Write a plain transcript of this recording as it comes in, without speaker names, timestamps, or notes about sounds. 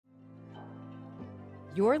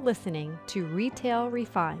You're listening to Retail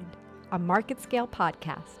Refined, a market scale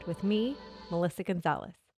podcast with me, Melissa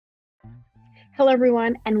Gonzalez. Hello,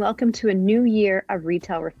 everyone, and welcome to a new year of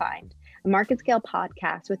Retail Refined, a market scale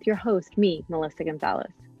podcast with your host, me, Melissa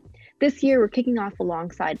Gonzalez. This year, we're kicking off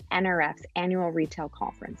alongside NRF's annual retail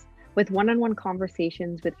conference with one-on-one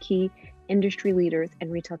conversations with key industry leaders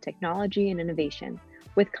in retail technology and innovation,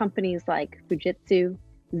 with companies like Fujitsu,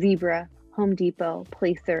 Zebra, Home Depot,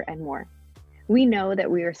 Placer, and more. We know that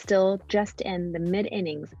we are still just in the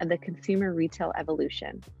mid-innings of the consumer retail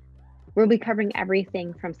evolution. We'll be covering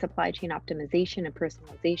everything from supply chain optimization and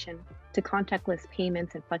personalization to contactless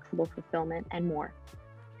payments and flexible fulfillment and more.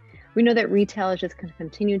 We know that retail is just going to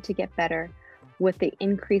continue to get better with the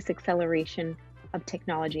increased acceleration of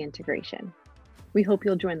technology integration. We hope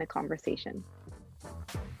you'll join the conversation.